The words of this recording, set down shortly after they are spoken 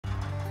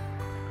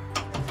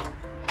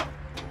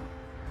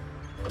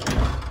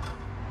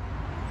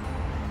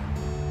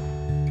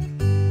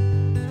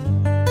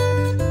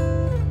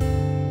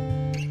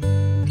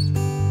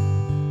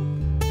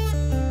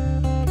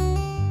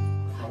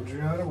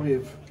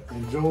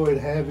enjoyed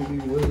having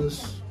you with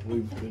us.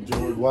 We've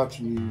enjoyed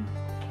watching you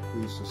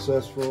be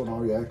successful and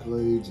all your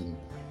accolades, and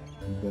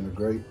you've been a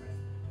great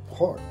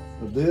part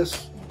of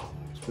this.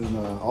 It's been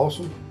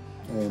awesome,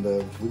 and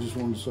we just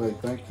wanted to say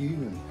thank you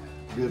and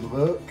good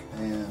luck,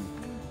 and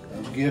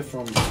a gift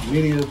from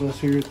many of us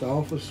here at the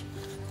office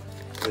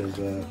as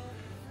you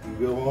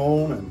go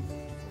on and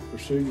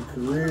pursue your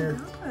career.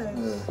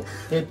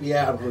 Help you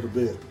out a little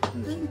bit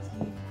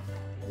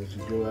as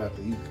you go out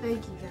to eat.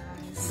 Thank you,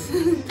 guys.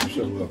 You're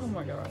so welcome. Oh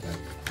my God.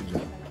 Good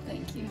job.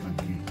 Thank you.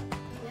 Thank you.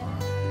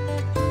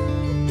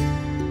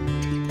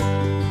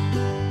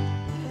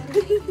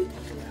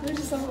 There's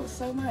just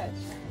so much.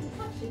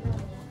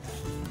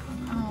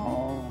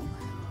 Oh,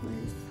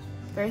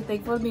 very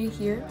thankful to be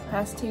here the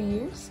past 2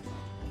 years.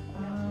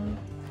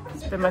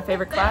 It's been my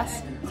favorite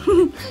class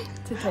to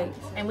take.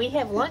 And we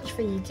have lunch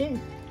for you too.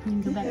 You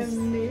can go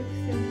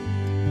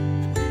back.